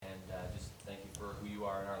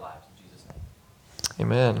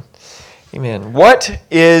Amen. Amen. What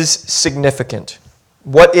is significant?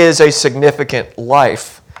 What is a significant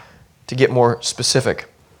life? To get more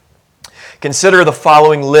specific, consider the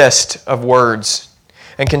following list of words.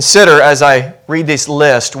 And consider, as I read this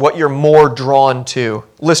list, what you're more drawn to.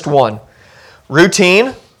 List 1.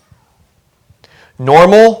 Routine,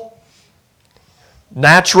 normal,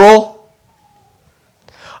 natural,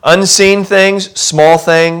 unseen things, small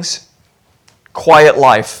things, quiet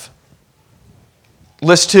life.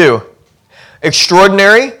 List 2.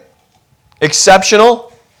 Extraordinary,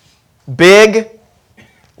 exceptional, big,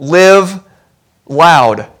 live,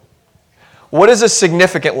 loud. What is a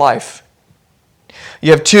significant life? You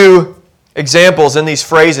have 2 examples in these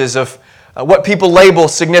phrases of what people label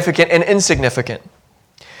significant and insignificant.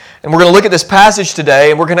 And we're going to look at this passage today,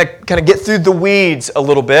 and we're going to kind of get through the weeds a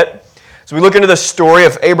little bit. So we look into the story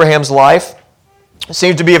of Abraham's life. It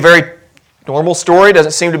seems to be a very normal story.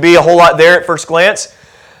 Doesn't seem to be a whole lot there at first glance.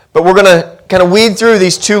 But we're going to kind of weed through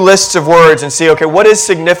these 2 lists of words and see, okay, what is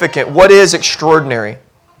significant? What is extraordinary?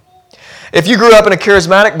 If you grew up in a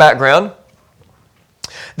charismatic background,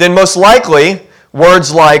 then most likely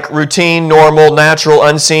words like routine, normal, natural,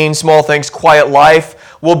 unseen, small things, quiet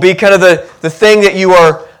life will be kind of the thing that you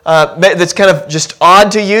are, that's kind of just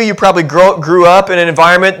odd to you. You probably grew up in an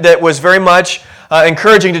environment that was very much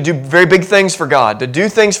encouraging to do very big things for God, to do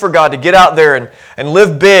things for God, to get out there and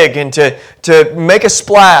live big and to make a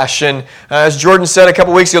splash. And as Jordan said a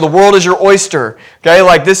couple weeks ago, the world is your oyster. Okay,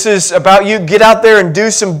 like this is about you. Get out there and do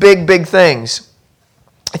some big, big things.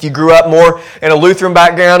 If you grew up more in a Lutheran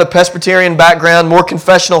background, a Presbyterian background, more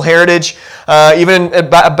confessional heritage, even a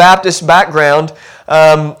Baptist background,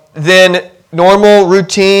 then normal,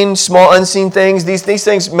 routine, small, unseen things, these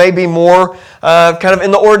things may be more kind of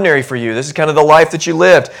in the ordinary for you. This is kind of the life that you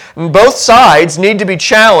lived. And both sides need to be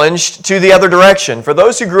challenged to the other direction. For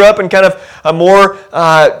those who grew up in kind of a more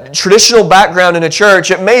traditional background in a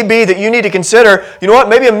church, it may be that you need to consider, you know what,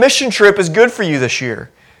 maybe a mission trip is good for you this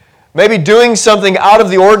year. Maybe doing something out of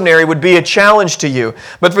the ordinary would be a challenge to you.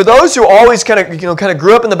 But for those who always kind of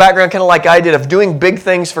grew up in the background, kind of like I did, of doing big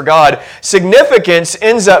things for God, significance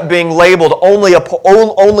ends up being labeled only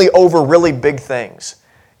over really big things.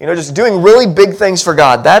 You know, just doing really big things for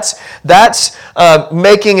God. That's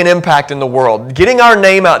making an impact in the world. Getting our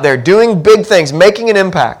name out there, doing big things, making an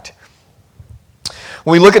impact.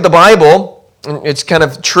 When we look at the Bible, it's kind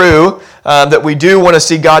of true that we do want to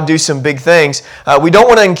see God do some big things. We don't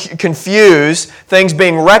want to confuse things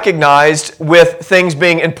being recognized with things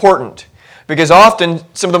being important. Because often,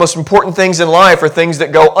 some of the most important things in life are things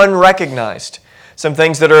that go unrecognized. Some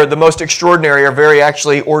things that are the most extraordinary are very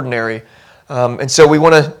actually ordinary. And so we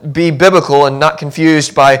want to be biblical and not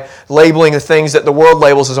confused by labeling the things that the world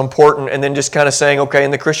labels as important and then just kind of saying, okay,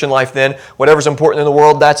 in the Christian life then, whatever's important in the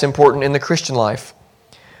world, that's important in the Christian life.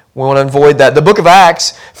 We want to avoid that. The book of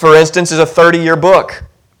Acts, for instance, is a 30-year book.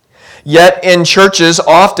 Yet in churches,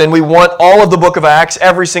 often we want all of the book of Acts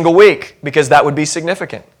every single week because that would be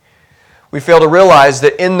significant. We fail to realize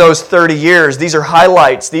that in those 30 years, these are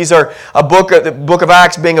highlights. These are the book of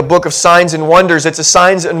Acts being a book of signs and wonders. It's a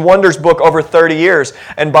signs and wonders book over 30 years.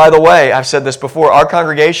 And by the way, I've said this before, our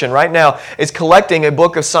congregation right now is collecting a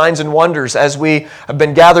book of signs and wonders. As we have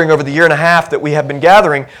been gathering over the year and a half that we have been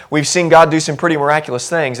gathering, we've seen God do some pretty miraculous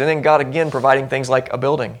things. And then God again providing things like a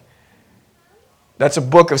building. That's a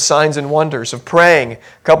book of signs and wonders, of praying, a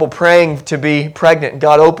couple praying to be pregnant,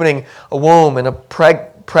 God opening a womb and a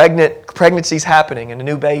pregnancies happening and a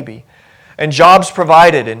new baby, and jobs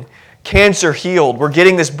provided and cancer healed. We're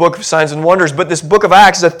getting this book of signs and wonders, but this book of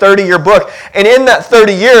Acts is a 30-year book. And in that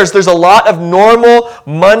 30 years, there's a lot of normal,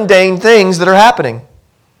 mundane things that are happening.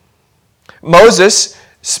 Moses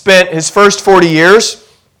spent his first 40 years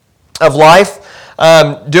of life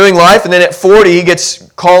doing life, and then at 40, he gets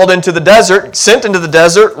called into the desert, sent into the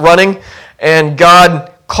desert, running, and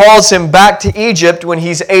God calls him back to Egypt when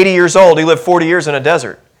he's 80 years old. He lived 40 years in a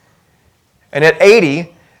desert. And at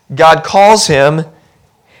 80, God calls him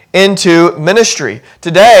into ministry.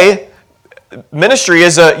 Today, ministry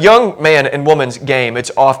is a young man and woman's game,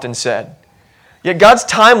 it's often said. Yet God's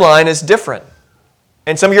timeline is different.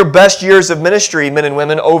 And some of your best years of ministry, men and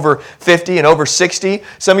women, over 50 and over 60,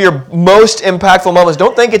 some of your most impactful moments,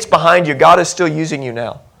 don't think it's behind you. God is still using you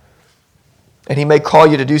now. And He may call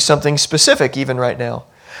you to do something specific even right now.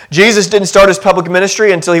 Jesus didn't start his public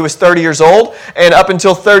ministry until he was 30 years old. And up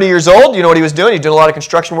until 30 years old, you know what he was doing? He was doing a lot of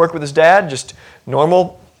construction work with his dad. Just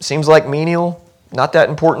normal, seems like menial, not that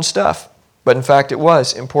important stuff. But in fact, it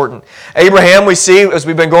was important. Abraham, we see, as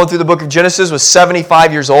we've been going through the book of Genesis, was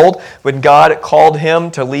 75 years old when God called him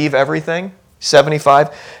to leave everything.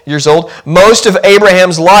 75 years old. Most of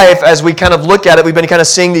Abraham's life, as we kind of look at it, we've been kind of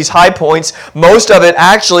seeing these high points. Most of it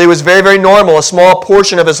actually was very, very normal. A small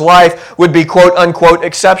portion of his life would be quote unquote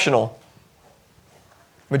exceptional.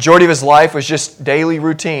 Majority of his life was just daily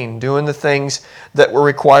routine, doing the things that were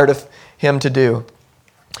required of him to do.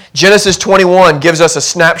 Genesis 21 gives us a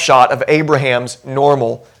snapshot of Abraham's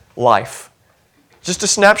normal life. Just a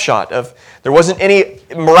snapshot of, there wasn't any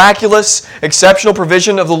miraculous, exceptional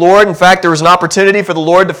provision of the Lord. In fact, there was an opportunity for the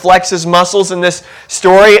Lord to flex His muscles in this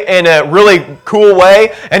story in a really cool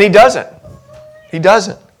way, and He doesn't. He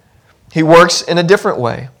doesn't. He works in a different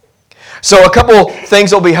way. So a couple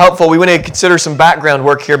things that will be helpful. We want to consider some background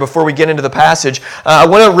work here before we get into the passage. I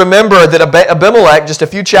want to remember that Abimelech, just a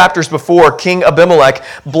few chapters before, King Abimelech,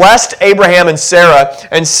 blessed Abraham and Sarah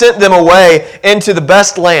and sent them away into the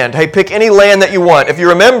best land. Hey, pick any land that you want. If you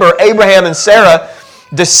remember, Abraham and Sarah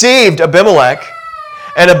deceived Abimelech,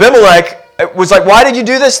 and Abimelech was like, why did you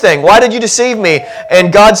do this thing? Why did you deceive me?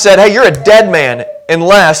 And God said, hey, you're a dead man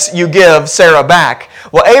unless you give Sarah back.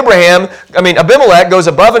 Well, Abimelech goes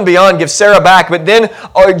above and beyond, gives Sarah back, but then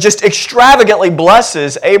just extravagantly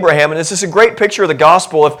blesses Abraham. And this is a great picture of the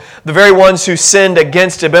gospel of the very ones who sinned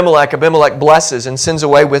against Abimelech. Abimelech blesses and sends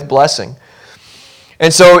away with blessing.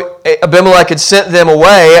 And so Abimelech had sent them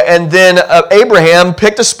away, and then Abraham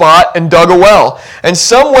picked a spot and dug a well. And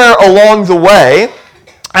somewhere along the way,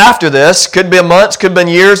 after this, could be months, could have been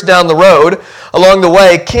years down the road, along the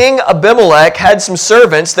way, King Abimelech had some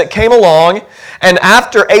servants that came along, and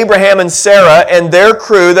after Abraham and Sarah and their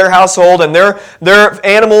crew, their household, and their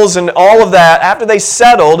animals and all of that, after they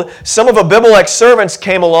settled, some of Abimelech's servants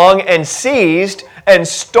came along and seized and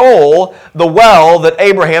stole the well that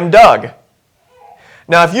Abraham dug.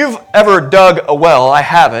 Now, if you've ever dug a well, I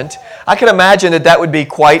haven't, I can imagine that would be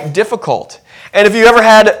quite difficult. And if you ever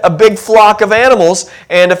had a big flock of animals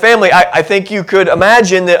and a family, I think you could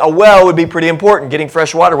imagine that a well would be pretty important, getting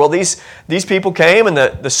fresh water. Well, these people came and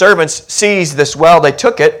the servants seized this well. They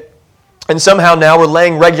took it, and somehow now we're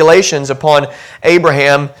laying regulations upon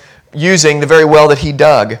Abraham using the very well that he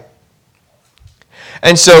dug.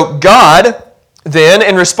 And so God then,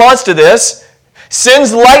 in response to this,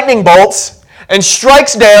 sends lightning bolts and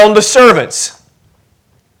strikes down the servants. ...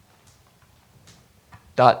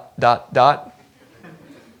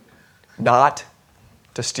 Not,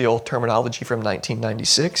 to steal terminology from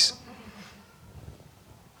 1996.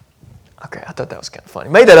 Okay, I thought that was kind of funny.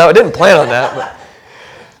 Made that up. I didn't plan on that. But,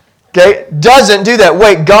 okay, doesn't do that.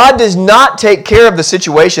 Wait, God does not take care of the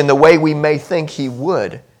situation the way we may think He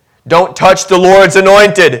would. Don't touch the Lord's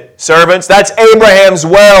anointed, servants. That's Abraham's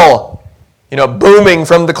well, booming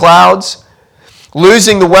from the clouds.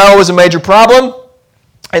 Losing the well was a major problem.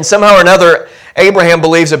 And somehow or another, Abraham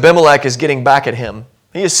believes Abimelech is getting back at him.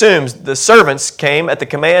 He assumes the servants came at the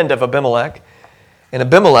command of Abimelech, and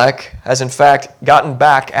Abimelech has in fact gotten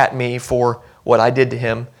back at me for what I did to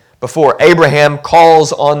him before. Abraham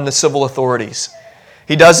calls on the civil authorities.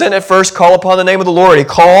 He doesn't at first call upon the name of the Lord. He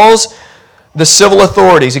calls the civil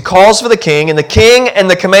authorities. He calls for the king, and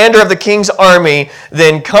the commander of the king's army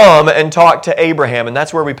then come and talk to Abraham, and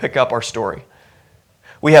that's where we pick up our story.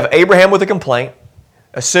 We have Abraham with a complaint,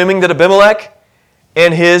 assuming that Abimelech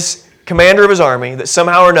and his commander of his army, that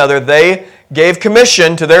somehow or another they gave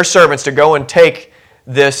commission to their servants to go and take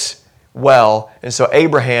this well. And so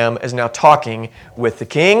Abraham is now talking with the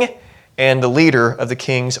king and the leader of the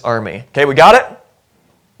king's army. Okay, we got it?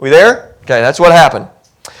 We there? Okay, that's what happened.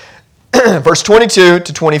 Verse 22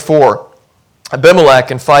 to 24.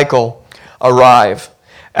 Abimelech and Phicol arrive.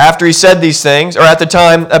 After he said these things, or at the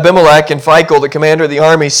time, Abimelech and Phicol, the commander of the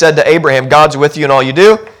army, said to Abraham, God's with you in all you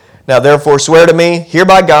do. Now therefore swear to me, here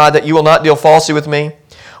by God, that you will not deal falsely with me,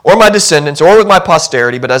 or my descendants, or with my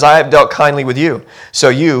posterity, but as I have dealt kindly with you, so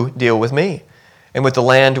you deal with me, and with the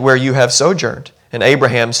land where you have sojourned. And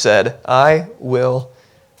Abraham said, I will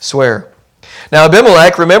swear. Now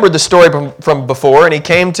Abimelech remembered the story from before, and he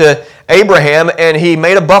came to Abraham, and he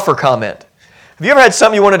made a buffer comment. Have you ever had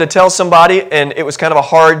something you wanted to tell somebody, and it was kind of a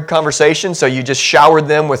hard conversation, so you just showered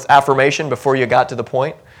them with affirmation before you got to the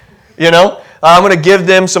point? I'm going to give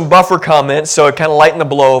them some buffer comments so it kind of lighten the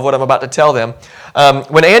blow of what I'm about to tell them.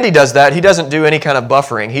 When Andy does that, he doesn't do any kind of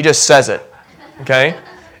buffering. He just says it, okay?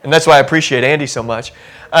 And that's why I appreciate Andy so much.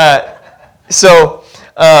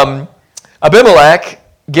 Abimelech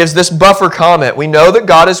gives this buffer comment. We know that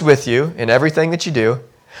God is with you in everything that you do,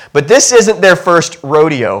 but this isn't their first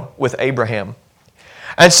rodeo with Abraham.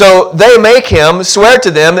 And so they make him swear to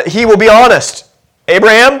them that he will be honest.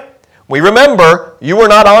 Abraham, we remember you were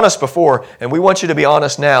not honest before, and we want you to be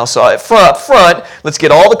honest now. So up front, let's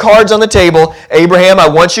get all the cards on the table. Abraham, I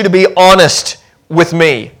want you to be honest with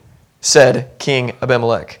me. said King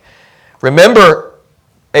Abimelech. Remember,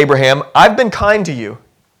 Abraham, I've been kind to you.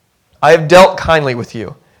 I have dealt kindly with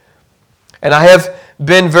you. And I have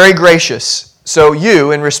been very gracious. So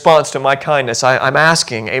you, in response to my kindness, I'm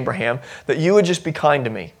asking, Abraham, that you would just be kind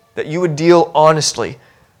to me, that you would deal honestly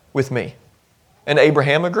with me. And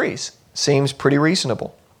Abraham agrees. Seems pretty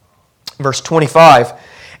reasonable. Verse 25,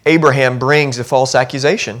 Abraham brings a false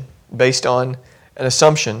accusation based on an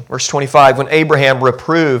assumption. Verse 25, when Abraham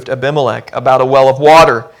reproved Abimelech about a well of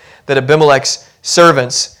water that Abimelech's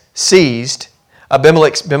servants seized,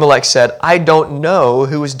 Abimelech said, I don't know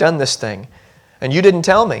who has done this thing, and you didn't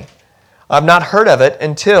tell me. I've not heard of it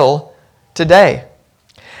until today.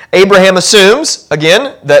 Abraham assumes,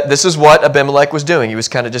 again, that this is what Abimelech was doing. He was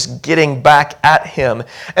kind of just getting back at him.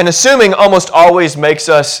 And assuming almost always makes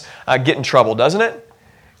us get in trouble, doesn't it?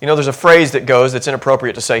 You know, there's a phrase that goes that's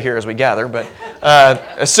inappropriate to say here as we gather, but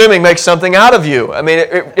assuming makes something out of you. I mean,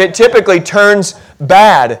 it typically turns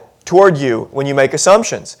bad toward you when you make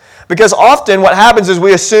assumptions. Because often what happens is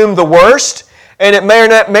we assume the worst, and it may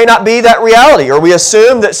not be that reality. Or we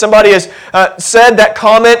assume that somebody has said that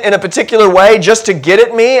comment in a particular way just to get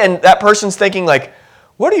at me, and that person's thinking like,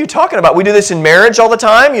 what are you talking about? We do this in marriage all the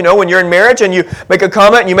time. You know, when you're in marriage and you make a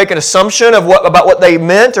comment and you make an assumption of about what they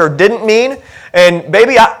meant or didn't mean. And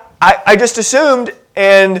baby, I just assumed,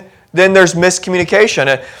 and then there's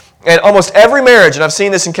miscommunication. And almost every marriage, and I've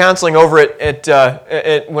seen this in counseling over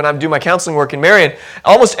when I do my counseling work in Marion,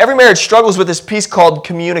 almost every marriage struggles with this piece called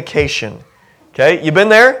communication. Okay, you been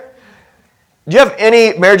there? Do you have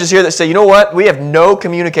any marriages here that say, you know what, we have no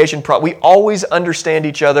communication problem. We always understand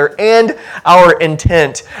each other and our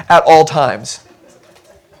intent at all times?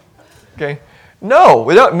 Okay, no,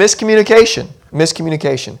 without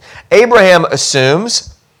miscommunication. Abraham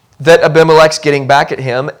assumes that Abimelech's getting back at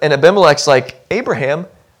him, and Abimelech's like, Abraham,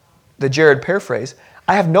 the Jared paraphrase,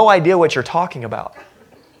 I have no idea what you're talking about.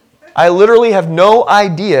 I literally have no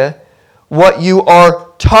idea what you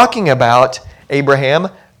are talking about, Abraham.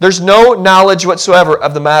 There's no knowledge whatsoever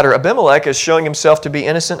of the matter. Abimelech is showing himself to be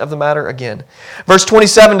innocent of the matter again. Verse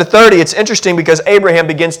 27 to 30, it's interesting because Abraham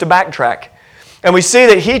begins to backtrack. And we see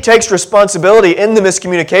that he takes responsibility in the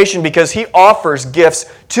miscommunication because he offers gifts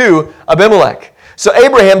to Abimelech. So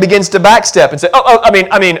Abraham begins to backstep and say,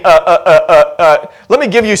 let me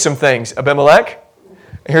give you some things, Abimelech.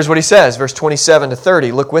 Here's what he says, verse 27 to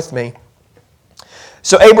 30. Look with me.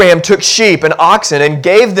 So Abraham took sheep and oxen and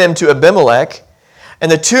gave them to Abimelech,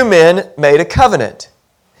 and the two men made a covenant.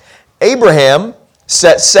 Abraham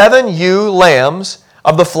set 7 ewe lambs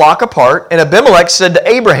of the flock apart, and Abimelech said to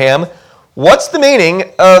Abraham, what's the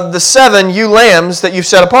meaning of the 7 ewe lambs that you've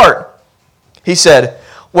set apart? He said,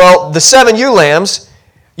 well, the 7 ewe lambs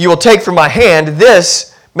you will take from my hand.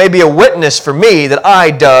 This may be a witness for me that I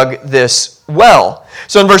dug this well.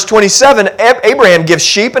 So in verse 27, Abraham gives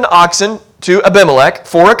sheep and oxen to Abimelech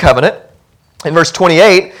for a covenant. In verse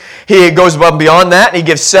 28, he goes above and beyond that, and he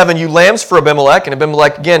gives 7 ewe lambs for Abimelech. And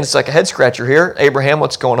Abimelech, again, it's like a head scratcher here. Abraham,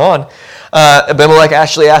 what's going on? Abimelech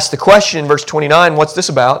actually asked the question in verse 29, what's this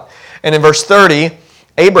about? And in verse 30,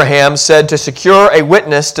 Abraham said to secure a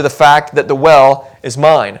witness to the fact that the well is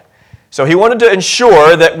mine. So he wanted to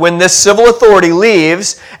ensure that when this civil authority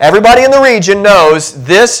leaves, everybody in the region knows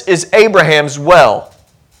this is Abraham's well.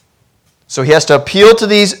 So he has to appeal to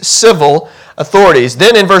these civil authorities.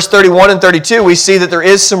 Then in verse 31 and 32, we see that there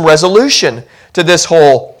is some resolution to this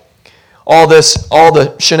all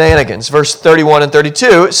the shenanigans. Verse 31 and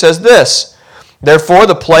 32, it says this, therefore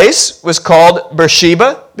the place was called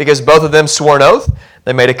Beersheba, because both of them swore an oath.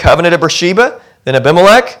 They made a covenant at Beersheba. Then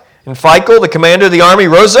Abimelech and Phicol, the commander of the army,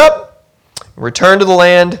 rose up and returned to the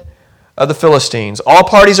land of the Philistines. All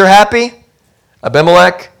parties are happy.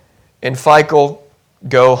 Abimelech and Phicol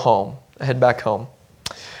go home. Head back home.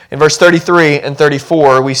 In verse 33 and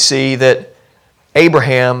 34, we see that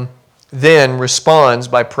Abraham then responds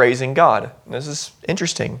by praising God. This is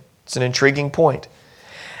interesting. It's an intriguing point.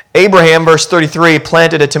 Abraham, verse 33,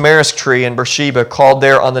 planted a tamarisk tree in Beersheba, called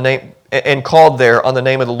there on the name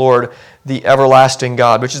of the Lord, the everlasting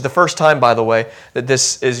God, which is the first time, by the way, that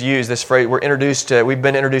this is used. This phrase, we've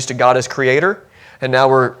been introduced to God as Creator, and now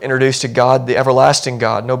we're introduced to God, the everlasting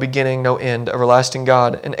God, no beginning, no end, everlasting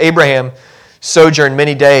God. And Abraham sojourned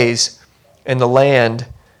many days in the land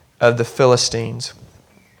of the Philistines.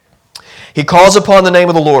 He calls upon the name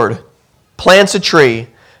of the Lord, plants a tree,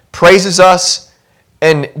 praises us,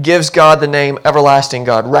 and gives God the name everlasting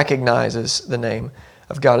God, recognizes the name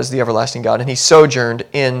of God as the everlasting God, and he sojourned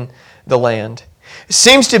in the land. It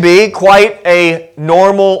seems to be quite a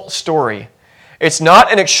normal story. It's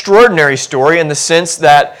not an extraordinary story in the sense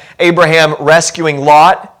that Abraham rescuing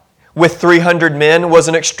Lot with 300 men was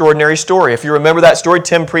an extraordinary story. If you remember that story,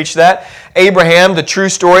 Tim preached that. Abraham, the true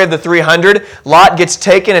story of the 300, Lot gets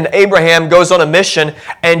taken and Abraham goes on a mission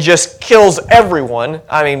and just kills everyone.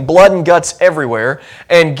 I mean, blood and guts everywhere.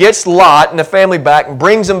 And gets Lot and the family back and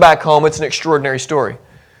brings them back home. It's an extraordinary story.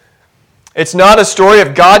 It's not a story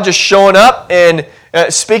of God just showing up and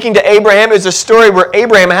speaking to Abraham. It's a story where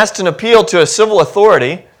Abraham has to appeal to a civil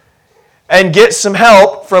authority and get some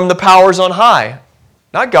help from the powers on high.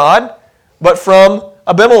 Not God, but from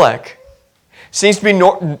Abimelech. Seems to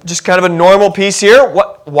be just kind of a normal piece here.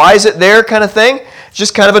 Why is it there kind of thing? It's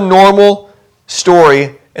just kind of a normal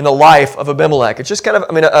story in the life of Abimelech. It's just kind of,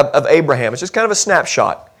 of Abraham. It's just kind of a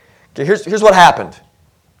snapshot. Okay, here's what happened.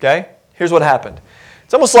 Okay? Here's what happened.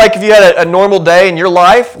 It's almost like if you had a normal day in your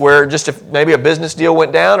life where just if maybe a business deal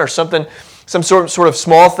went down or something, some sort of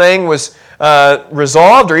small thing was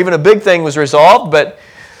resolved or even a big thing was resolved, but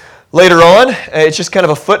later on, it's just kind of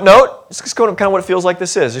a footnote. It's just kind of what it feels like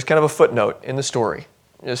this is. Just kind of a footnote in the story.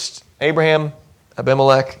 Just Abraham,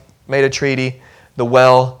 Abimelech made a treaty. The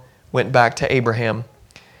well went back to Abraham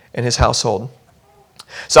and his household.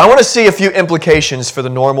 So I want to see a few implications for the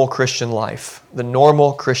normal Christian life. The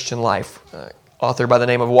normal Christian life. Author by the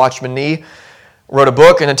name of Watchman Nee wrote a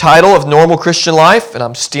book in a title of Normal Christian Life, and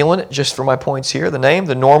I'm stealing it just for my points here. The name,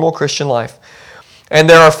 The Normal Christian Life. And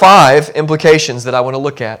there are 5 implications that I want to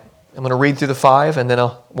look at. I'm going to read through the 5 and then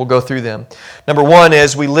we'll go through them. Number 1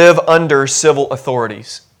 is we live under civil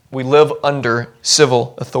authorities. We live under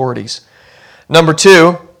civil authorities. Number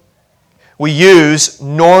 2, we use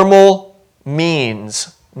normal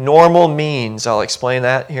means. Normal means. I'll explain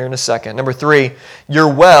that here in a second. Number 3,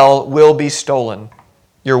 your well will be stolen.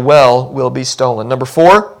 Your well will be stolen. Number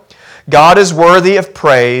 4, God is worthy of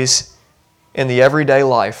praise in the everyday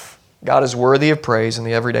life. God is worthy of praise in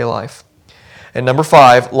the everyday life. And number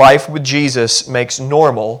 5, life with Jesus makes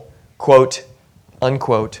normal, quote,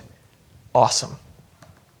 unquote, awesome.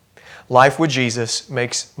 Life with Jesus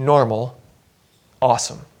makes normal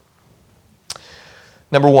awesome.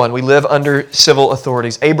 Number 1, we live under civil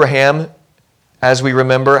authorities. Abraham, as we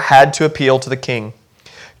remember, had to appeal to the king.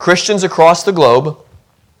 Christians across the globe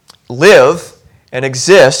live and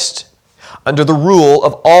exist under the rule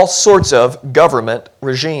of all sorts of government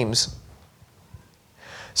regimes.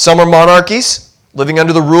 Some are monarchies, living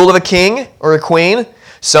under the rule of a king or a queen.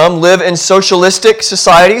 Some live in socialistic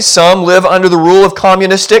societies. Some live under the rule of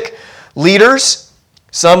communistic leaders.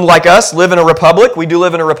 Some, like us, live in a republic. We do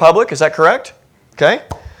live in a republic. Is that correct? Okay?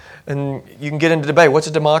 And you can get into debate. What's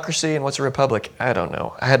a democracy and what's a republic? I don't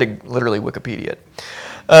know. I had to literally Wikipedia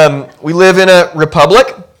it. We live in a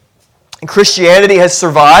republic. And Christianity has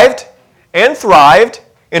survived and thrived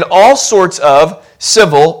in all sorts of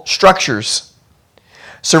civil structures.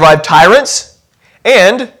 Survived tyrants,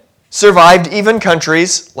 and survived even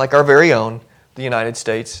countries like our very own, the United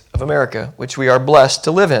States of America, which we are blessed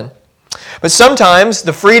to live in. But sometimes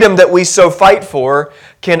the freedom that we so fight for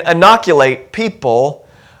can inoculate people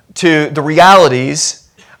to the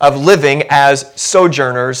realities of living as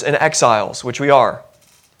sojourners and exiles, which we are.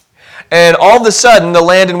 And all of a sudden, the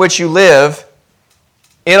land in which you live,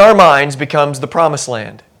 in our minds, becomes the promised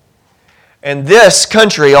land. And this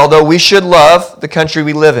country, although we should love the country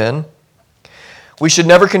we live in, we should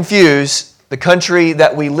never confuse the country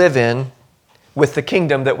that we live in with the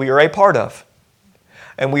kingdom that we are a part of.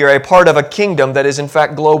 And we are a part of a kingdom that is in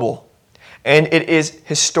fact global. And it is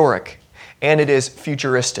historic. And it is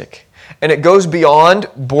futuristic. And it goes beyond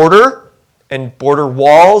border and border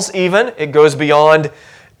walls even. It goes beyond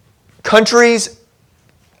countries,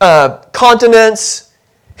 continents,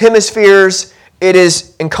 hemispheres. It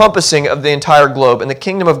is encompassing of the entire globe, and the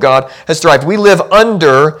kingdom of God has thrived. We live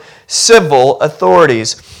under civil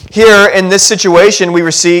authorities. Here in this situation,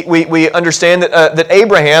 we understand that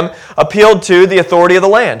Abraham appealed to the authority of the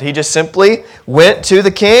land. He just simply went to the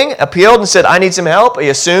king, appealed, and said, I need some help. He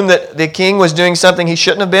assumed that the king was doing something he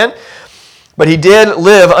shouldn't have been, but he did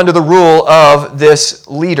live under the rule of this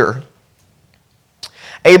leader.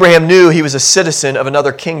 Abraham knew he was a citizen of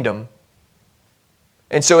another kingdom.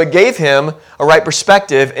 And so it gave him a right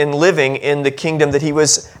perspective in living in the kingdom that he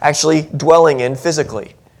was actually dwelling in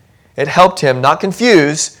physically. It helped him not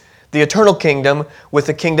confuse the eternal kingdom with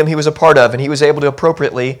the kingdom he was a part of, and he was able to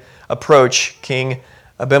appropriately approach King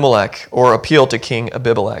Abimelech or appeal to King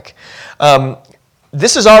Abimelech.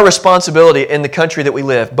 This is our responsibility in the country that we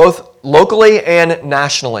live, both locally and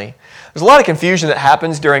nationally. There's a lot of confusion that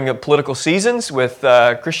happens during political seasons with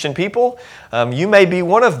Christian people. You may be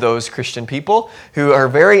one of those Christian people who are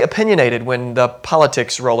very opinionated when the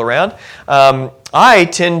politics roll around. I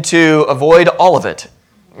tend to avoid all of it.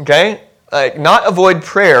 Okay? not avoid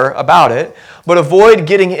prayer about it, but avoid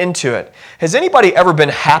getting into it. Has anybody ever been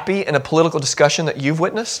happy in a political discussion that you've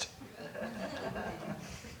witnessed?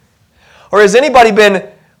 Or has anybody been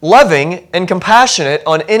loving and compassionate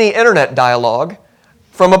on any internet dialogue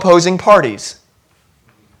from opposing parties?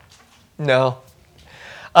 No.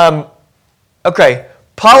 Okay,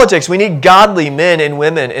 politics. We need godly men and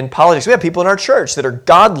women in politics. We have people in our church that are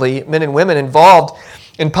godly men and women involved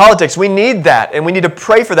in politics. We need that, and we need to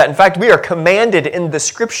pray for that. In fact, we are commanded in the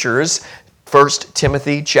Scriptures, 1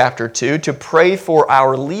 Timothy chapter 2, to pray for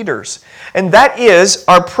our leaders. And that is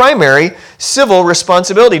our primary civil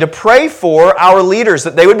responsibility, to pray for our leaders,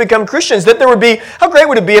 that they would become Christians, that there would be, how great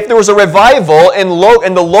would it be if there was a revival in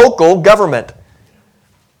the local government?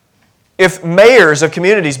 If mayors of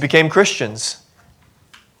communities became Christians,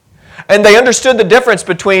 and they understood the difference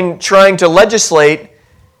between trying to legislate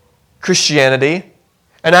Christianity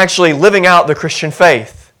and actually living out the Christian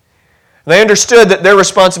faith. They understood that their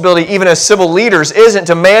responsibility, even as civil leaders, isn't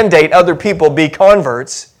to mandate other people be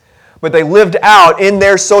converts, but they lived out in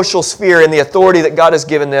their social sphere, in the authority that God has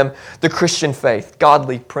given them, the Christian faith,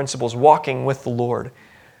 godly principles, walking with the Lord.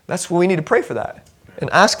 That's what we need to pray for that and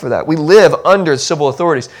ask for that. We live under civil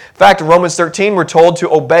authorities. In fact, in Romans 13, we're told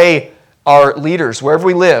to obey our leaders wherever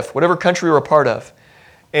we live, whatever country we're a part of.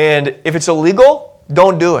 And if it's illegal,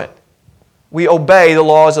 don't do it. We obey the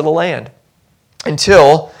laws of the land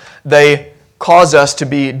until they cause us to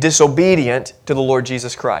be disobedient to the Lord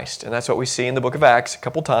Jesus Christ. And that's what we see in the book of Acts a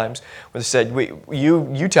couple times, where they said,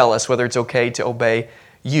 you tell us whether it's okay to obey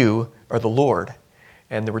you or the Lord.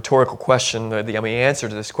 And the rhetorical question, the answer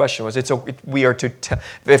to this question was, if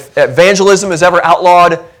evangelism is ever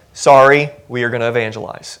outlawed, sorry, we are going to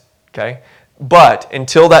evangelize. Okay? But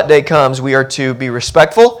until that day comes, we are to be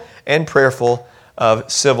respectful and prayerful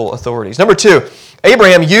of civil authorities. Number 2,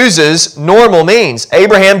 Abraham uses normal means.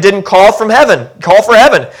 Abraham didn't call for heaven.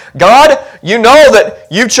 God, you know that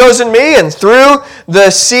you've chosen me, and through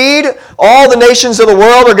the seed, all the nations of the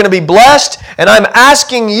world are going to be blessed, and I'm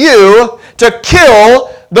asking you to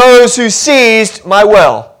kill those who seized my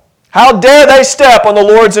well. How dare they step on the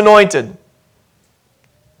Lord's anointed?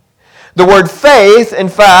 The word faith, in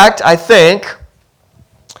fact, I think,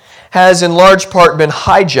 has in large part been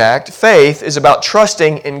hijacked. Faith is about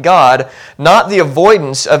trusting in God, not the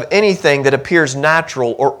avoidance of anything that appears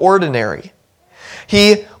natural or ordinary.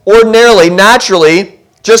 He ordinarily, naturally,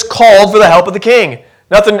 just called for the help of the king.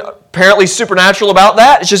 Nothing apparently supernatural about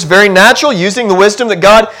that. It's just very natural, using the wisdom that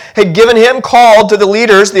God had given him, called to the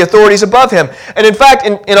leaders, the authorities above him. And in fact,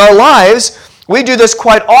 in our lives, we do this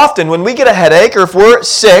quite often. When we get a headache, or if we're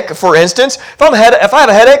sick, for instance, if I have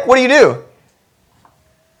a headache, what do?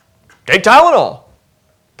 Take Tylenol.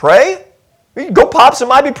 Pray. You can go pop some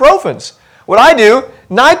ibuprofens. What I do,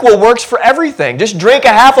 NyQuil works for everything. Just drink a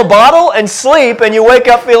half a bottle and sleep, and you wake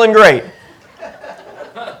up feeling great.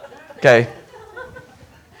 Okay.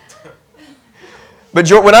 But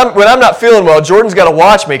when I'm not feeling well, Jordan's got to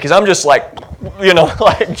watch me, because I'm just like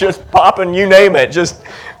just popping, you name it. Just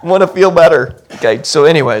want to feel better. Okay, so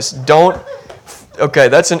anyways,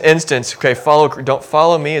 that's an instance. Okay, don't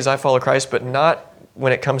follow me as I follow Christ, but not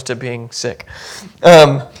when it comes to being sick.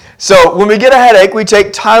 So when we get a headache, we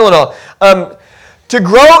take Tylenol. To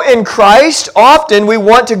grow in Christ, often we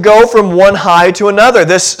want to go from one high to another.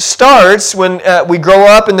 This starts when we grow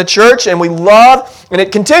up in the church and we love, and it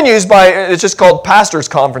continues it's just called pastors'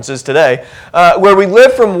 conferences today, where we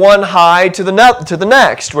live from one high to the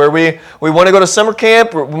next, where we want to go to summer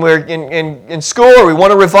camp, when we're in school, or we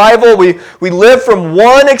want a revival. We live from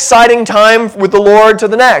one exciting time with the Lord to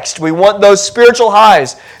the next. We want those spiritual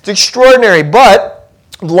highs. It's extraordinary, but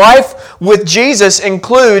life with Jesus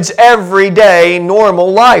includes everyday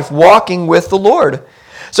normal life, walking with the Lord.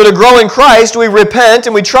 So to grow in Christ, we repent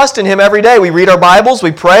and we trust in Him every day. We read our Bibles,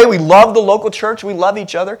 we pray, we love the local church, we love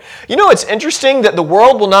each other. You know, it's interesting that the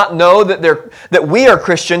world will not know that we are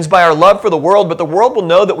Christians by our love for the world, but the world will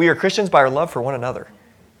know that we are Christians by our love for one another.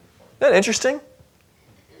 Isn't that interesting?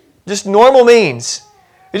 Just normal means.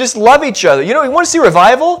 We just love each other. You know, you want to see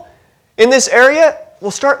revival in this area?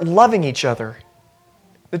 We'll start loving each other.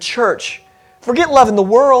 The church. Forget loving the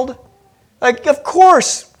world. Like, of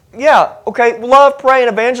course, yeah, okay, love, pray, and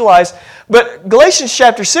evangelize. But Galatians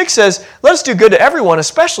chapter 6 says, let us do good to everyone,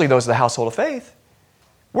 especially those of the household of faith.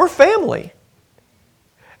 We're family.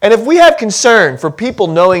 And if we have concern for people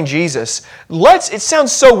knowing Jesus, it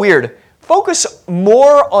sounds so weird, focus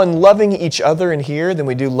more on loving each other in here than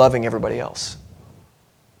we do loving everybody else.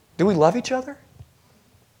 Do we love each other?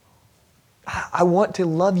 I want to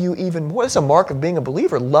love you even more. It's a mark of being a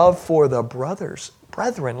believer. Love for the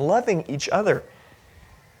brethren, loving each other.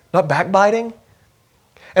 Not backbiting.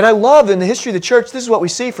 And I love in the history of the church, this is what we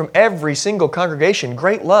see from every single congregation.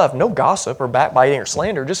 Great love. No gossip or backbiting or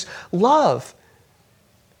slander. Just love.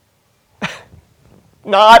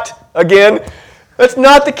 That's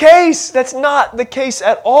not the case. That's not the case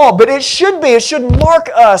at all. But it should be. It should mark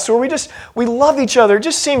us where we love each other. It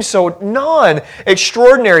just seems so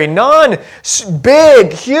non-extraordinary,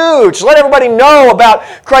 non-big, huge. Let everybody know about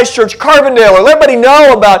Christ Church Carbondale, or let everybody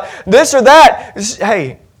know about this or that.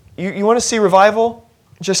 Hey, you want to see revival?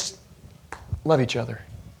 Just love each other.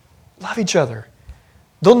 Love each other.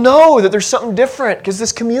 They'll know that there's something different because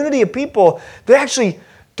this community of people, they actually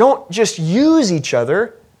don't just use each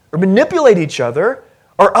other or manipulate each other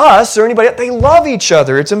or us or anybody else. They love each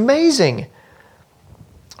other. It's amazing.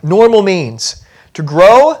 Normal means to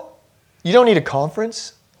grow, you don't need a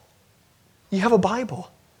conference. You have a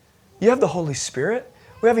Bible. You have the Holy Spirit.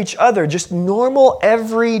 We have each other. Just normal,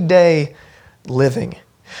 everyday living.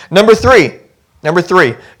 Number three,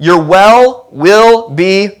 your well will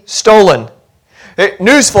be stolen.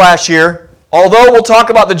 Newsflash here. Although we'll talk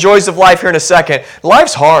about the joys of life here in a second,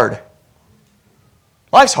 life's hard.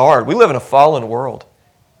 Life's hard. We live in a fallen world.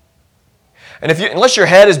 And unless your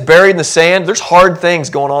head is buried in the sand, there's hard things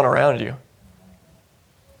going on around you.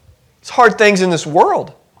 There's hard things in this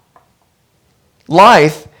world.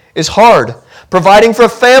 Life is hard. Providing for a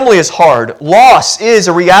family is hard. Loss is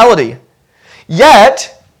a reality.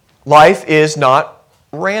 Yet, life is not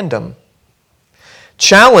random.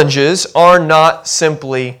 Challenges are not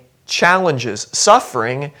simply challenges.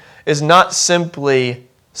 Suffering is not simply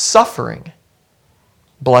suffering.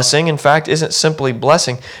 Blessing, in fact, isn't simply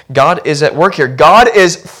blessing. God is at work here. God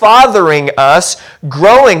is fathering us,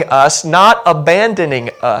 growing us, not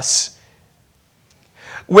abandoning us.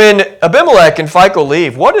 When Abimelech and Phicol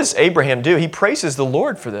leave, what does Abraham do? He praises the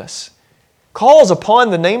Lord for this. Calls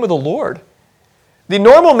upon the name of the Lord. The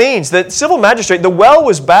normal means that civil magistrate, the well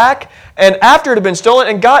was back, and after it had been stolen,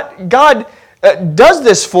 and God does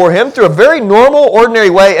this for him through a very normal,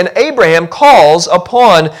 ordinary way, and Abraham calls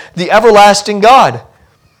upon the everlasting God.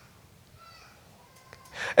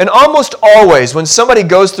 And almost always, when somebody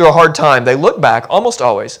goes through a hard time, they look back, almost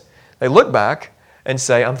always, they look back and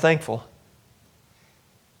say, I'm thankful.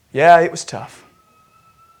 Yeah, it was tough.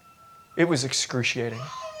 It was excruciating.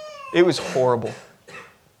 It was horrible.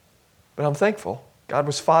 But I'm thankful. God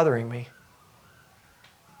was fathering me.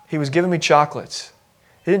 He was giving me chocolates.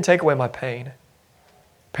 He didn't take away my pain.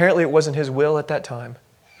 Apparently it wasn't His will at that time.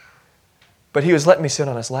 But He was letting me sit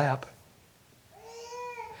on His lap.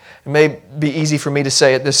 It may be easy for me to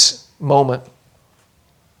say at this moment,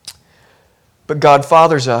 but God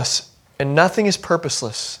fathers us, and nothing is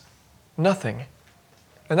purposeless. Nothing.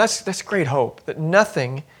 And that's great hope, that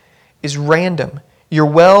nothing is random. Your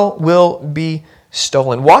well will be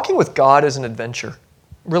stolen. Walking with God is an adventure.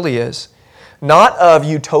 It really is. Not of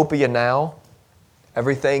utopia now,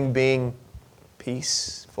 everything being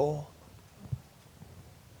peaceful,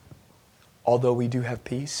 although we do have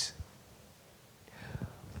peace.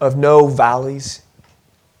 Of no valleys.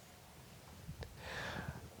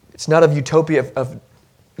 It's not of utopia of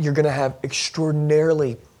you're going to have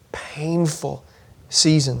extraordinarily painful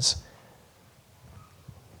seasons.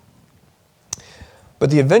 But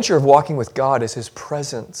the adventure of walking with God is His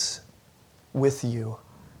presence with you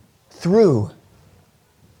through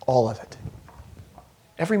all of it.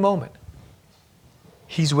 Every moment,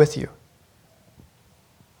 He's with you.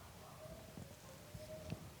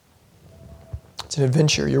 It's an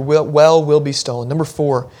adventure. Your well will be stolen. Number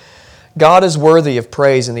 4, God is worthy of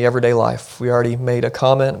praise in the everyday life. We already made a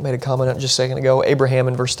comment just a second ago. Abraham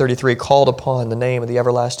in verse 33 called upon the name of the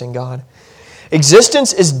everlasting God.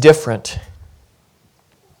 Existence is different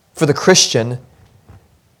for the Christian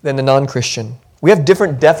than the non-Christian. We have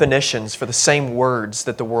different definitions for the same words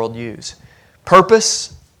that the world use.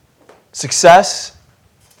 Purpose, success,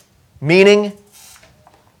 meaning,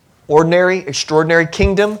 ordinary, extraordinary,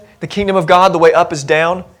 kingdom, the kingdom of God, the way up is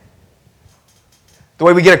down. The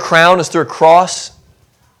way we get a crown is through a cross.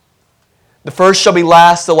 The first shall be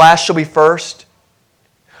last, the last shall be first.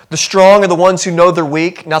 The strong are the ones who know they're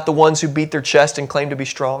weak, not the ones who beat their chest and claim to be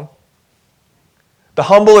strong. The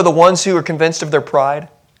humble are the ones who are convinced of their pride,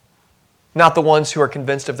 not the ones who are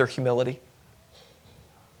convinced of their humility.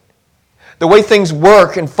 The way things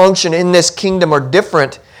work and function in this kingdom are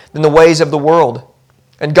different than the ways of the world.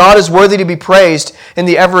 And God is worthy to be praised in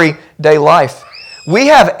the everyday life. We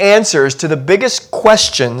have answers to the biggest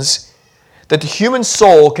questions that the human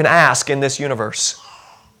soul can ask in this universe.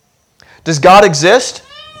 Does God exist?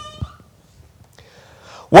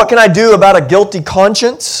 What can I do about a guilty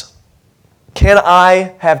conscience? Can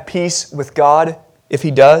I have peace with God if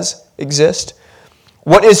He does exist?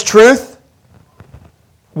 What is truth?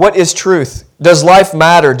 What is truth? Does life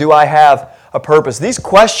matter? Do I have a purpose? These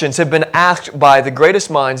questions have been asked by the greatest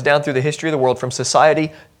minds down through the history of the world, from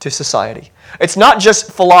society to society. It's not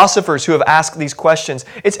just philosophers who have asked these questions.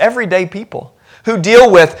 It's everyday people who deal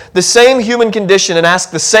with the same human condition and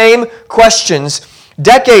ask the same questions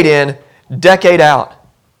decade in, decade out.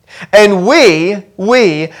 And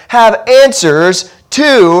we have answers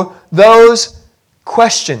to those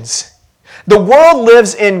questions. The world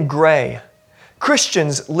lives in gray.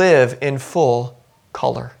 Christians live in full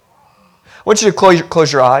color. I want you to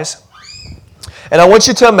close your eyes. And I want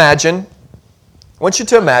you to imagine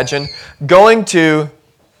going to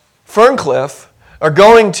Ferncliff or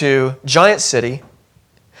going to Giant City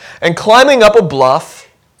and climbing up a bluff.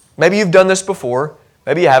 Maybe you've done this before.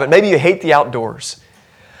 Maybe you haven't. Maybe you hate the outdoors.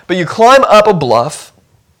 But you climb up a bluff,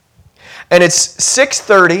 and it's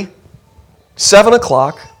 6:30, 7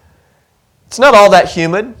 o'clock. It's not all that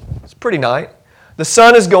humid. It's pretty night. The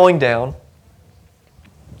sun is going down.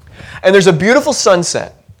 And there's a beautiful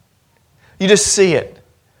sunset. You just see it.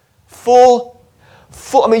 You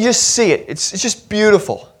just see it. It's just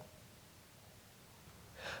beautiful.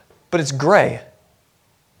 But it's gray.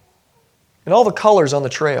 And all the colors on the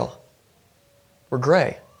trail were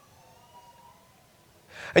gray.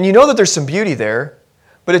 And you know that there's some beauty there,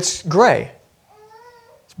 but it's gray.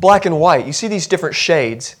 It's black and white. You see these different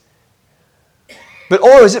shades. But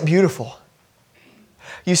oh, is it beautiful.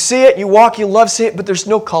 You see it, you walk, you love seeing it, but there's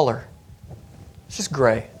no color. It's just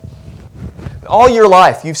gray. All your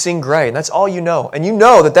life, you've seen gray, and that's all you know. And you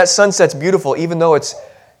know that sunset's beautiful, even though it's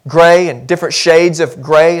gray and different shades of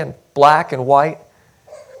gray and black and white.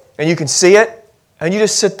 And you can see it, and you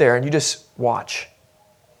just sit there and you just watch.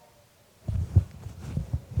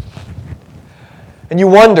 And you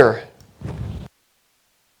wonder,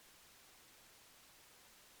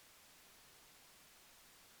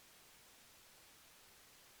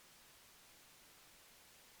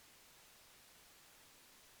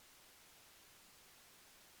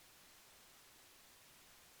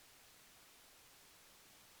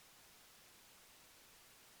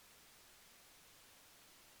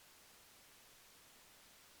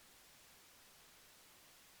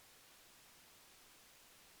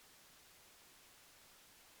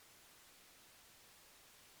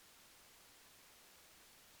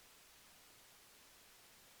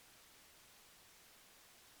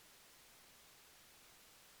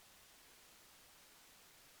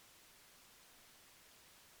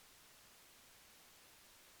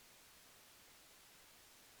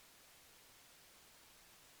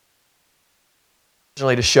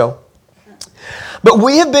 to show. But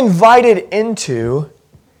we have been invited into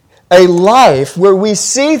a life where we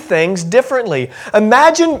see things differently.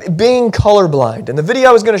 Imagine being colorblind. And the video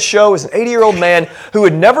I was going to show is an 80-year-old man who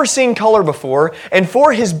had never seen color before, and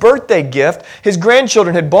for his birthday gift, his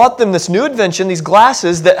grandchildren had bought them this new invention, these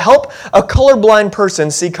glasses that help a colorblind person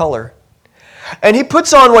see color. And he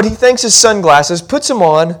puts on what he thinks is sunglasses, puts them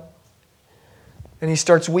on, and he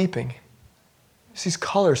starts weeping. He sees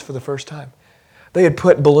colors for the first time. They had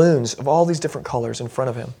put balloons of all these different colors in front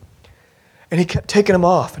of him. And he kept taking them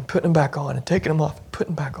off and putting them back on and taking them off and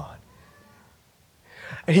putting them back on.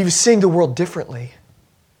 And he was seeing the world differently.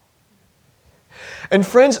 And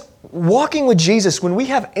friends, walking with Jesus, when we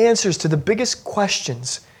have answers to the biggest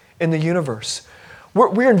questions in the universe,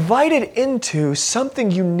 we're invited into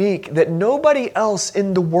something unique that nobody else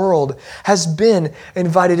in the world has been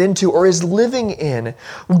invited into or is living in.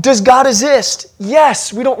 Does God exist?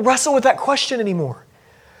 Yes. We don't wrestle with that question anymore.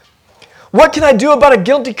 What can I do about a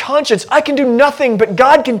guilty conscience? I can do nothing, but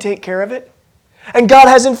God can take care of it. And God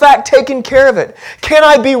has in fact taken care of it. Can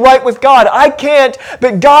I be right with God? I can't,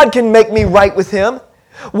 but God can make me right with Him.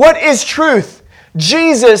 What is truth?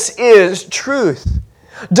 Jesus is truth.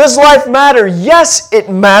 Does life matter? Yes, it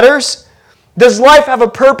matters. Does life have a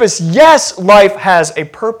purpose? Yes, life has a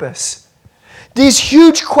purpose. These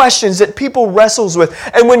huge questions that people wrestles with.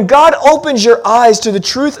 And when God opens your eyes to the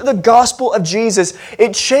truth of the gospel of Jesus,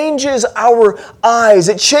 it changes our eyes.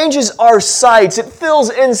 It changes our sights. It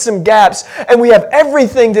fills in some gaps. And we have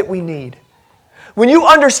everything that we need. When you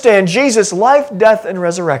understand Jesus' life, death, and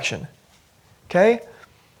resurrection, okay?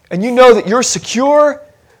 And you know that you're secure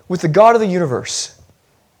with the God of the universe.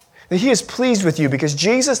 That He is pleased with you because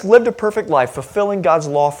Jesus lived a perfect life, fulfilling God's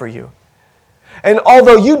law for you. And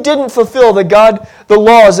although you didn't fulfill the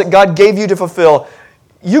laws that God gave you to fulfill,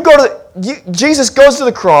 Jesus goes to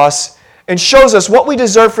the cross and shows us what we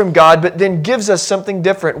deserve from God, but then gives us something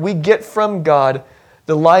different. We get from God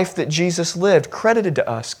the life that Jesus lived, credited to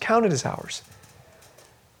us, counted as ours.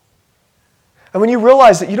 And when you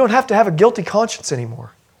realize that you don't have to have a guilty conscience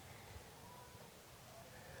anymore,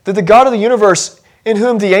 that the God of the universe in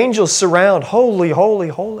whom the angels surround. Holy, holy,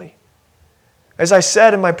 holy. As I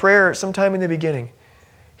said in my prayer sometime in the beginning,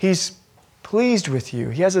 He's pleased with you.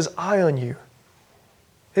 He has His eye on you.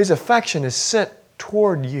 His affection is sent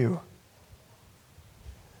toward you.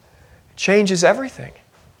 It changes everything.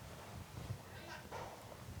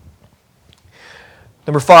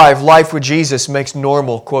 Number 5, life with Jesus makes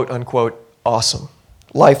normal, quote unquote, awesome.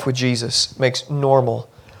 Life with Jesus makes normal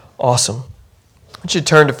awesome. I want you to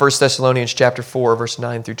turn to 1 Thessalonians chapter 4, verse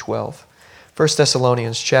 9 through 12. 1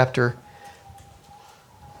 Thessalonians chapter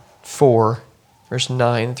 4, verse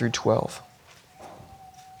 9 through 12.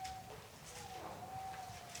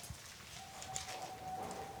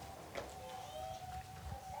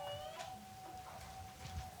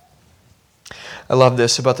 I love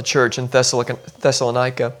this about the church in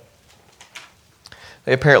Thessalonica.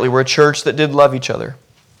 They apparently were a church that did love each other.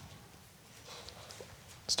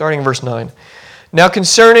 Starting in verse 9. Now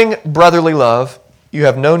concerning brotherly love, you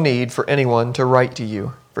have no need for anyone to write to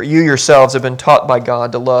you, for you yourselves have been taught by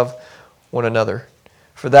God to love one another.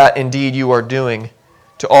 For that indeed you are doing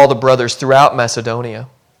to all the brothers throughout Macedonia.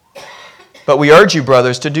 But we urge you,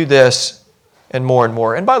 brothers, to do this and more and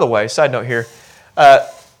more. And by the way, side note here,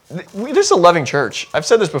 this is a loving church. I've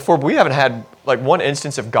said this before, but we haven't had like one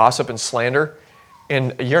instance of gossip and slander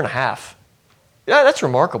in a year and a half. Yeah, that's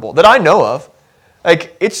remarkable, that I know of.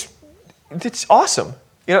 Like, it's awesome.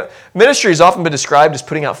 You know, ministry has often been described as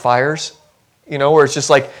putting out fires, you know, where it's just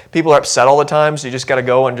like people are upset all the time, so you just got to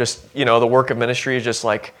go and just, you know, the work of ministry is just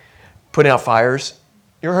like putting out fires.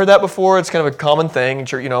 You ever heard that before? It's kind of a common thing,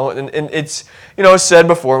 you know, and it's, you know, it's said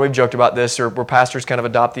before, and we've joked about this, or where pastors kind of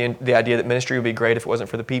adopt the idea that ministry would be great if it wasn't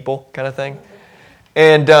for the people, kind of thing.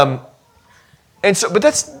 And so,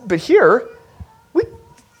 but here,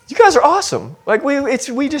 you guys are awesome. Like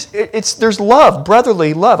there's love,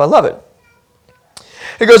 brotherly love. I love it.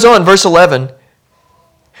 It goes on, verse 11,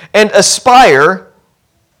 and aspire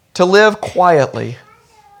to live quietly,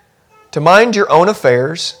 to mind your own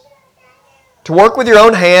affairs, to work with your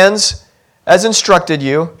own hands as instructed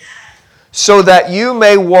you, so that you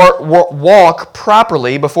may walk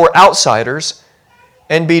properly before outsiders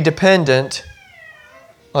and be dependent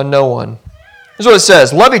on no one. Here's what it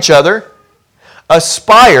says. Love each other.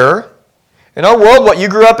 Aspire. In our world, what you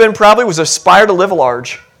grew up in probably was aspire to live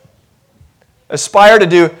large. Aspire to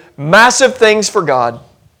do massive things for God.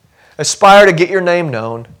 Aspire to get your name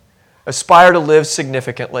known. Aspire to live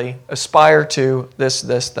significantly. Aspire to this,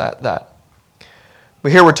 that.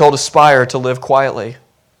 But here we're told aspire to live quietly.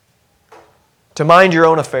 To mind your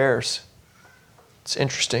own affairs. It's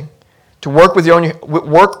interesting. To work with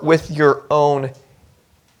your own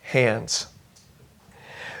hands.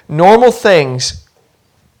 Normal things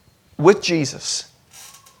with Jesus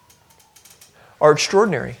are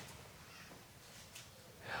extraordinary.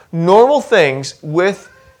 Normal things with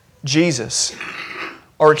Jesus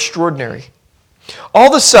are extraordinary. All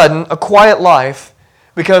of a sudden, a quiet life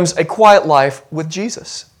becomes a quiet life with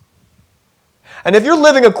Jesus. And if you're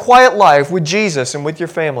living a quiet life with Jesus and with your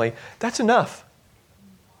family, that's enough.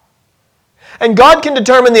 And God can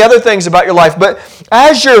determine the other things about your life, but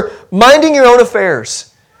as you're minding your own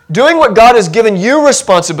affairs, doing what God has given you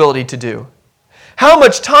responsibility to do, how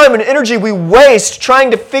much time and energy we waste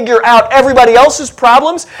trying to figure out everybody else's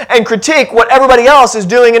problems and critique what everybody else is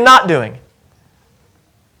doing and not doing.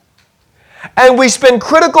 And we spend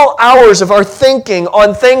critical hours of our thinking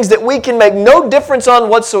on things that we can make no difference on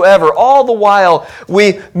whatsoever. All the while,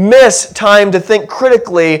 we miss time to think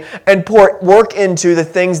critically and pour work into the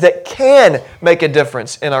things that can make a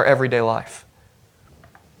difference in our everyday life.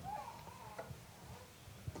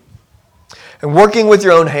 And working with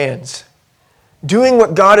your own hands. Doing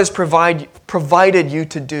what God has provided you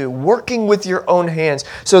to do. Working with your own hands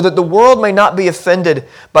so that the world may not be offended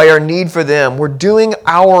by our need for them. We're doing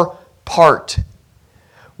our part.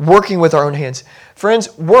 Working with our own hands.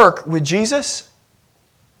 Friends, work with Jesus.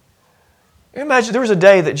 Imagine there was a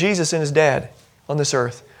day that Jesus and His dad on this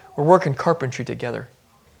earth were working carpentry together.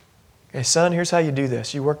 Okay, son, here's how you do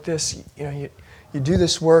this. You work this, you do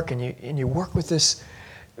this work and you work with this,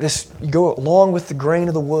 you go along with the grain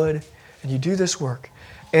of the wood and you do this work.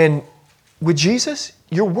 And with Jesus,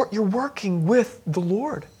 you're working with the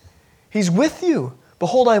Lord. He's with you.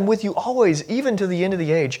 Behold, I am with you always, even to the end of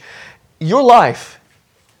the age. Your life,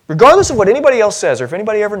 regardless of what anybody else says, or if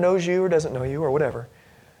anybody ever knows you or doesn't know you or whatever,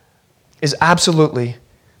 is absolutely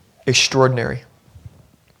extraordinary.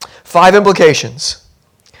 5 implications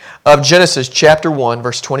of Genesis chapter 1,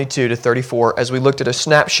 verse 22 to 34, as we looked at a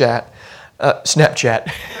Snapchat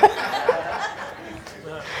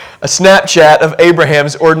of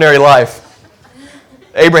Abraham's ordinary life.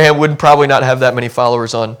 Abraham would probably not have that many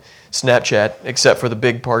followers on Snapchat, except for the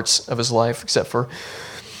big parts of his life, except for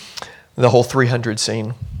the whole 300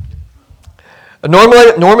 scene. A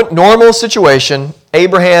normal situation,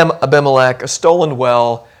 Abraham, Abimelech, a stolen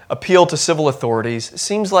well, appeal to civil authorities. It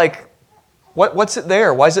seems like, what's it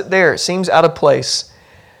there? Why is it there? It seems out of place.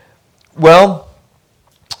 Well,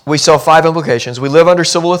 we saw 5 implications. We live under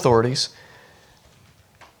civil authorities.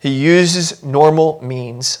 He uses normal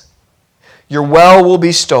means. Your well will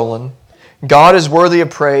be stolen. God is worthy of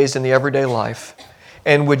praise in the everyday life.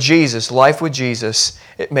 And with Jesus, life with Jesus,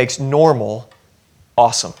 it makes normal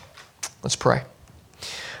awesome. Let's pray.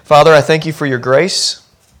 Father, I thank you for your grace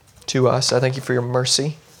to us. I thank you for your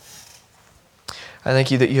mercy. I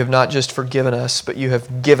thank you that you have not just forgiven us, but you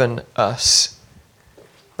have given us.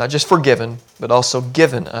 Not just forgiven, but also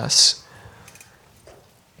given us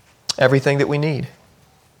everything that we need.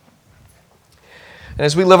 And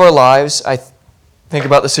as we live our lives, I think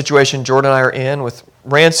about the situation Jordan and I are in with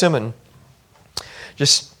Ransom and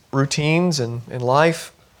just routines and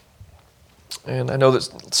life. And I know there's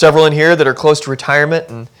several in here that are close to retirement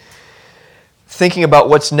and thinking about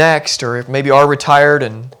what's next, or maybe are retired.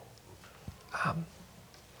 And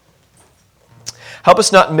help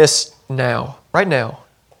us not miss now, right now.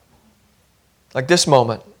 Like this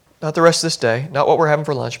moment, not the rest of this day, not what we're having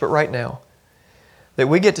for lunch, but right now. That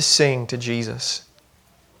we get to sing to Jesus.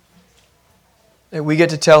 That we get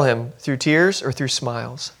to tell Him through tears or through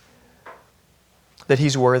smiles that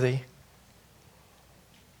He's worthy.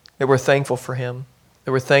 That we're thankful for Him.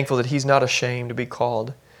 That we're thankful that He's not ashamed to be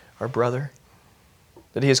called our brother.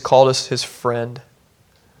 That He has called us His friend.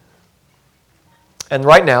 And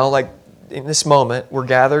right now, like in this moment, we're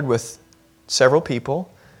gathered with several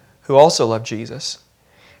people who also love Jesus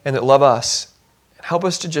and that love us. Help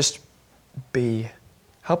us to just be.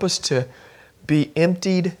 Help us to be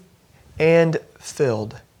emptied and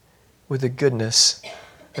filled with the goodness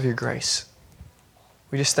of your grace.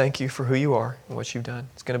 We just thank you for who you are and what you've done.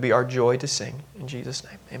 It's going to be our joy to sing. In Jesus'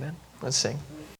 name, amen. Let's sing.